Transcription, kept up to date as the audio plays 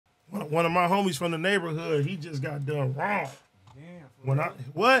one of my homies from the neighborhood, he just got done wrong. Damn.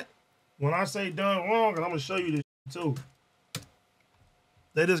 When I say done wrong, and I'm gonna show you this too.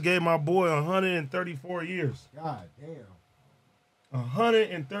 They just gave my boy 134 years. God damn.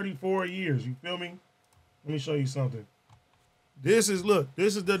 134 years. You feel me? Let me show you something. This is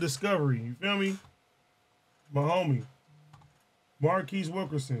the discovery. You feel me? My homie, Marquise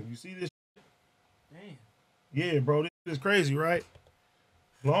Wilkerson. You see this? Damn. Yeah, bro. This is crazy, right?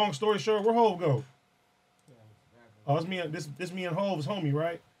 Long story short, where Hove go? Oh, it's me. This me and Hove's homie,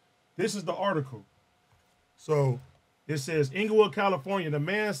 right? This is the article. So it says Inglewood, California. The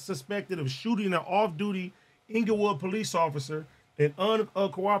man suspected of shooting an off-duty Inglewood police officer in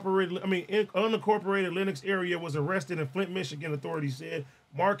unincorporated Lenox area was arrested in Flint, Michigan. Authorities said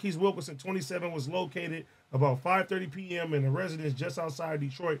Marquise Wilkerson, 27, was located about 5:30 p.m. in a residence just outside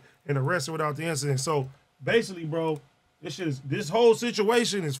Detroit and arrested without the incident. So basically, bro, this whole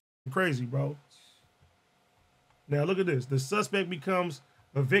situation is crazy, bro. Now look at this. The suspect becomes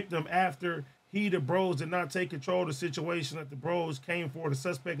a victim after the bros did not take control of the situation that the bros came for. The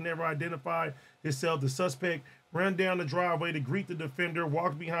suspect never identified himself. The suspect ran down the driveway to greet the defender,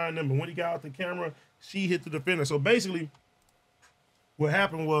 walked behind them, and when he got out the camera, she hit the defender. So basically, what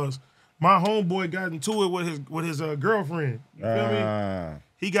happened was my homeboy got into it with his girlfriend. You feel me?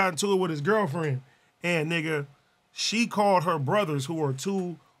 He got into it with his girlfriend, and nigga, she called her brothers, who are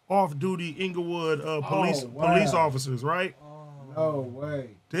two off-duty Inglewood police officers, right? No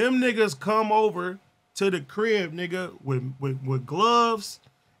way. Them niggas come over to the crib, nigga, with gloves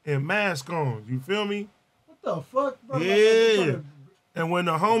and mask on. You feel me? What the fuck, bro? Yeah. And when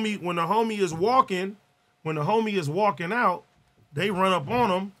the homie is walking out, they run up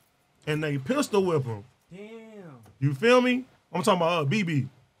on him and they pistol whip him. Damn. You feel me? I'm talking about BB.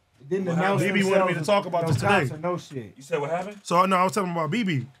 Didn't BB wanted me to talk about this today. No shit. You said what happened? So no, I was talking about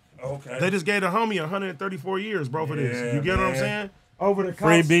BB. Okay. They just gave the homie 134 years, bro, for this. You get what I'm saying? Over the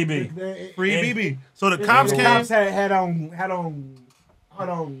cops. Free BB. Free BB. So the cops came. Cops had on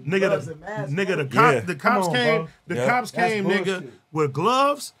Nigga, the cops came. The cops came, nigga, with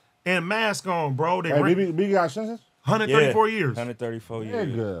gloves and mask on, bro. They BB got sentenced? 134 years. 134 Yeah,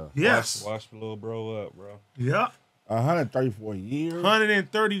 years. girl. Yes. Watch the little bro up, bro. Yep. 134 years.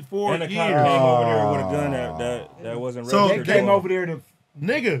 134 And the years. cop came over there with a gun that wasn't So registered. They came over there to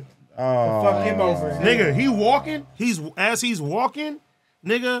nigga. fuck him over. Nigga, as he's walking,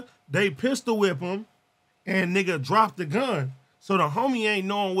 nigga, they pistol whip him and nigga drop the gun. So the homie ain't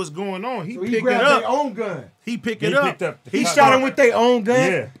knowing what's going on. He picked it up. Their own gun. He picked it up. He shot him with their own gun.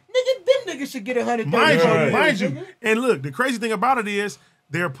 Yeah. Nigga, them niggas should get 100. Mind you. And look, the crazy thing about it is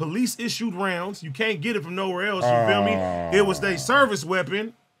they're police issued rounds. You can't get it from nowhere else. You feel me? It was their service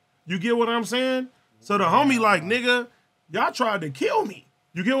weapon. You get what I'm saying? So the homie like, nigga, y'all tried to kill me.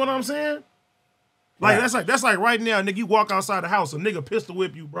 You get what I'm saying? Like that's like right now, nigga, you walk outside the house, a nigga pistol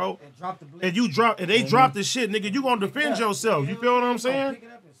whip you, bro. And drop the blade. And they drop the shit, nigga. You gonna defend yourself. You feel what I'm saying? Pick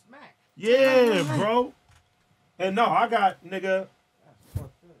it up and smack. Yeah, bro. And no, I got, nigga,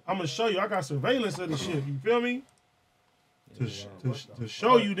 I'm gonna show you. I got surveillance of the shit. You feel me? To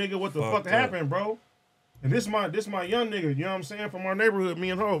show you, nigga, what the fuck happened, bro. And this my young nigga, you know what I'm saying, from our neighborhood,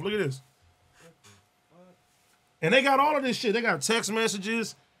 me and Hove. Look at this. And they got all of this shit. They got text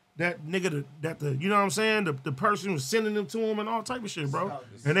messages that nigga, you know what I'm saying, the person was sending them to him and all type of shit, bro.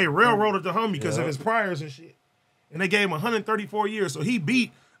 And they railroaded the homie because of his priors and shit. And they gave him 134 years. So he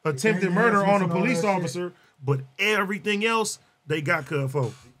beat attempted murder on a police officer, but everything else they got cut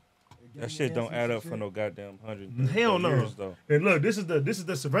for. That shit don't add up for no goddamn 100. Hell no. Years, though. And look, this is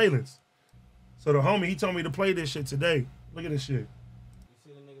the surveillance. So the homie, he told me to play this shit today. Look at this shit.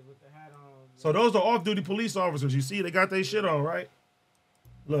 So those are off-duty police officers. You see, they got their shit on, right?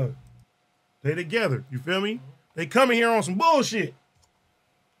 Look, they together. You feel me? They coming here on some bullshit.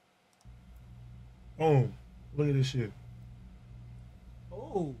 Boom. Look at this shit.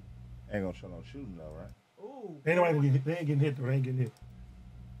 Oh. Ain't gonna show no shooting though, right? Oh. Ain't nobody gonna get hit. They ain't getting hit though. They ain't getting hit.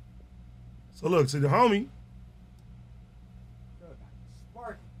 So look, see the homie.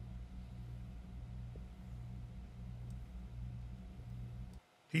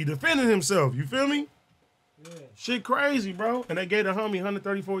 He defended himself. You feel me? Yeah. Shit crazy, bro. And they gave the homie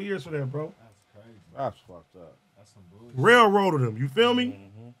 134 years for that, bro. That's crazy. That's fucked up. That's some bullshit. Railroaded him. You feel me?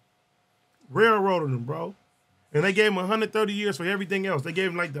 Mm-hmm. Railroaded him, bro. And they gave him 130 years for everything else. They gave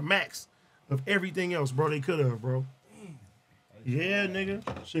him like the max of everything else, bro. They could have, bro. Damn. Yeah, nigga.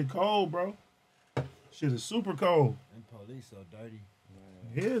 Shit cold, bro. Shit is super cold. Them police so dirty.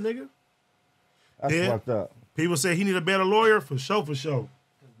 Yeah, nigga. That's fucked up. People say he need a better lawyer for sure, for sure.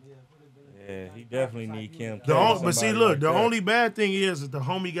 Yeah, he definitely need Kim. But see, look, the only bad thing is that the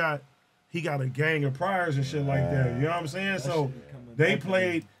homie got he got a gang of priors and shit like that. You know what I'm saying? So they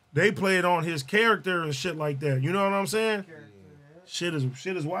played on his character and shit like that. You know what I'm saying? Shit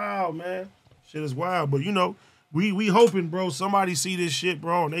is wild, man. Shit is wild. But you know, we hoping, bro, somebody see this shit,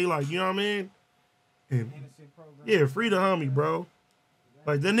 bro, and they like, you know what I mean? And yeah, free the homie, bro.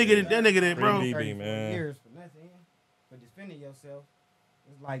 Like that nigga, bro. BB, man. Years for nothing, for defending yourself.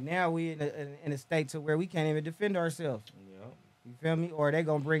 It's like now we in a state to where we can't even defend ourselves. Yep. You feel me? Or they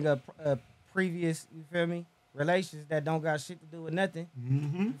gonna bring up previous, you feel me, relations that don't got shit to do with nothing.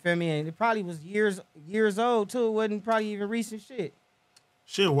 Mm-hmm. You feel me? And it probably was years old too. It wasn't probably even recent shit.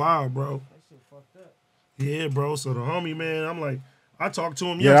 Shit wild, bro. That shit fucked up. Yeah, bro. So the homie, man, I'm like, I talked to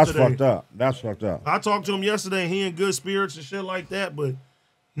him Yeah, yesterday. that's fucked up. That's fucked up. I talked to him yesterday, and he in good spirits and shit like that. But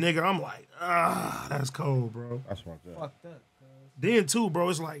nigga, I'm like, that's cold, bro. That's fucked up. Fucked up. Cuz. Then too, bro,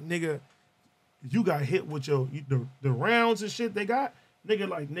 it's like, nigga, you got hit with the rounds and shit they got.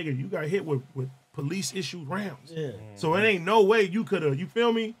 Nigga, you got hit with police issued rounds. Yeah. So it ain't no way you could have. You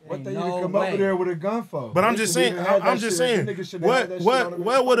feel me? What they Ain't need to no come way. over there with a gun for? But I'm They just shouldn't saying. even have I'm that just shit. saying. That nigga shouldn't have that shit on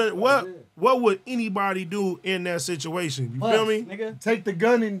him. What would anybody do in that situation? You feel Bust, me? nigga. Take the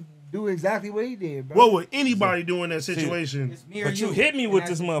gun and do exactly what he did, bro. What would anybody do in that situation? It's me or But you you. hit me with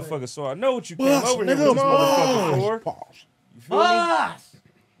And this that's motherfucker, so I know what you came Bust, over here nigga, with this motherfucker bust. for. Pause. You feel me? Bust.